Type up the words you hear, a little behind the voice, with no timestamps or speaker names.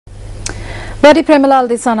Bertie Premalal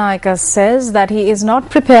Dissanayake says that he is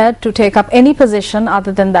not prepared to take up any position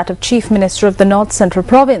other than that of Chief Minister of the North Central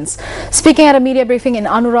Province. Speaking at a media briefing in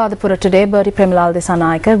Anuradhapura today, Bertie Premalal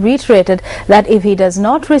Dissanayake reiterated that if he does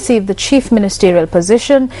not receive the Chief Ministerial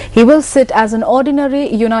position, he will sit as an ordinary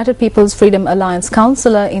United People's Freedom Alliance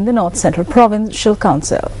councillor in the North Central Provincial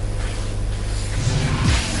Council.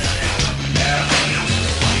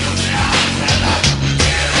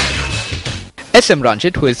 S.M.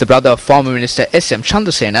 Ranjit, who is the brother of former Minister S.M.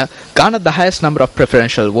 Chandrasena, garnered the highest number of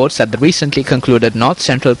preferential votes at the recently concluded North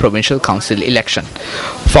Central Provincial Council election.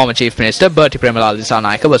 Former Chief Minister Bertie Premalal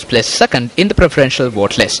Dissanayake was placed second in the preferential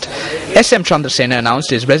vote list. S.M. Chandrasena announced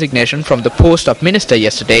his resignation from the post of minister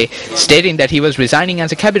yesterday, stating that he was resigning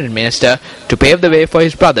as a cabinet minister to pave the way for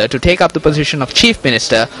his brother to take up the position of Chief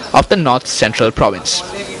Minister of the North Central Province.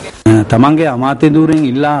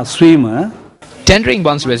 Tendering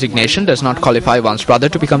one's resignation does not qualify one's brother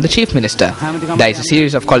to become the Chief Minister. There is a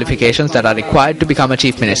series of qualifications that are required to become a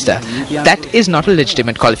Chief Minister. That is not a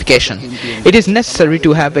legitimate qualification. It is necessary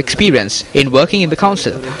to have experience in working in the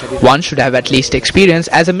council. One should have at least experience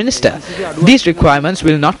as a minister. These requirements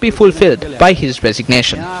will not be fulfilled by his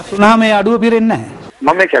resignation.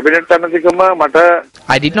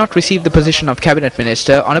 I did not receive the position of cabinet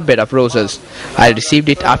minister on a bed of roses. I received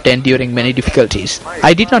it after enduring many difficulties.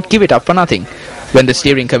 I did not give it up for nothing. When the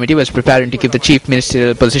steering committee was preparing to give the chief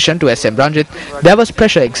ministerial position to S.M. Ranjit, there was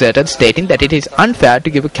pressure exerted stating that it is unfair to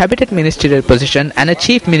give a cabinet ministerial position and a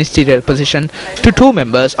chief ministerial position to two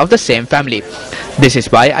members of the same family. This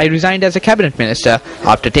is why I resigned as a cabinet minister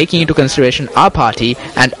after taking into consideration our party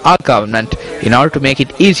and our government in order to make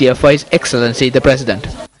it easier for His Excellency the President.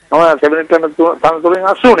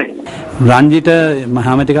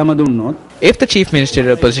 If the chief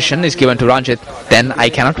ministerial position is given to Ranjit, then I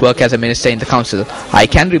cannot work as a minister in the council. I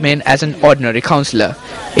can remain as an ordinary councillor.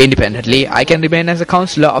 Independently, I can remain as a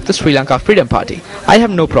councillor of the Sri Lanka Freedom Party. I have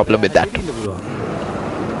no problem with that.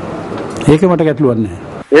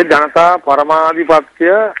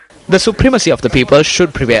 The supremacy of the people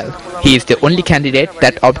should prevail. He is the only candidate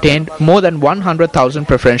that obtained more than 100,000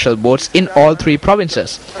 preferential votes in all three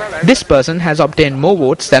provinces. This person has obtained more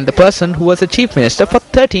votes than the person who was the chief minister for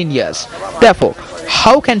 13 years. Therefore,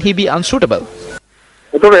 how can he be unsuitable?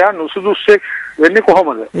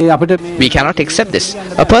 We cannot accept this.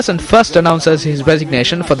 A person first announces his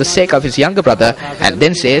resignation for the sake of his younger brother and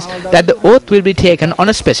then says that the oath will be taken on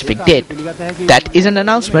a specific date. That is an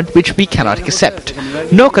announcement which we cannot accept.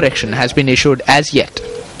 No correction has been issued as yet.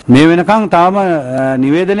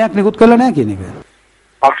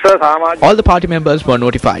 All the party members were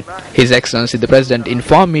notified. His Excellency the President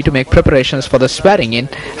informed me to make preparations for the swearing in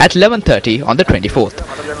at 11:30 on the 24th.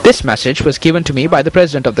 This message was given to me by the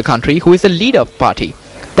President of the country, who is the leader of the party.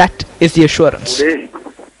 That is the assurance.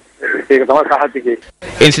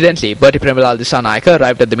 Incidentally, Bertie Premalal Dissanayake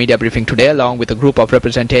arrived at the media briefing today along with a group of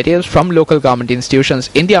representatives from local government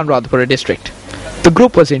institutions in the Anuradhapura district. The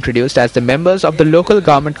group was introduced as the members of the Local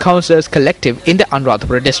Government Councillors Collective in the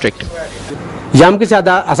Anuradhapura district.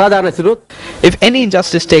 If any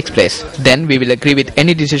injustice takes place, then we will agree with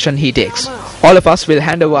any decision he takes. All of us will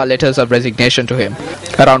hand over our letters of resignation to him.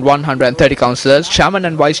 Around 130 councillors, chairman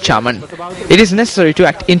and vice chairman. It is necessary to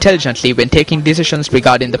act intelligently when taking decisions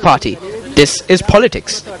regarding the party. This is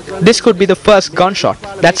politics. This could be the first gunshot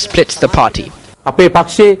that splits the party.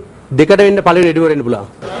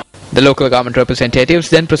 The local government representatives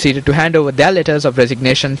then proceeded to hand over their letters of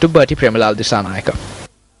resignation to Bertie Premalal Dissanayake.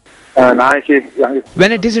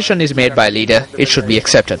 When a decision is made by a leader, it should be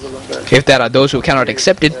accepted. If there are those who cannot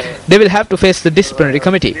accept it, they will have to face the disciplinary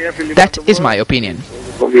committee. That is my opinion.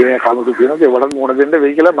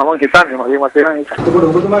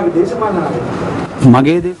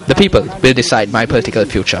 The people will decide my political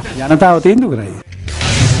future.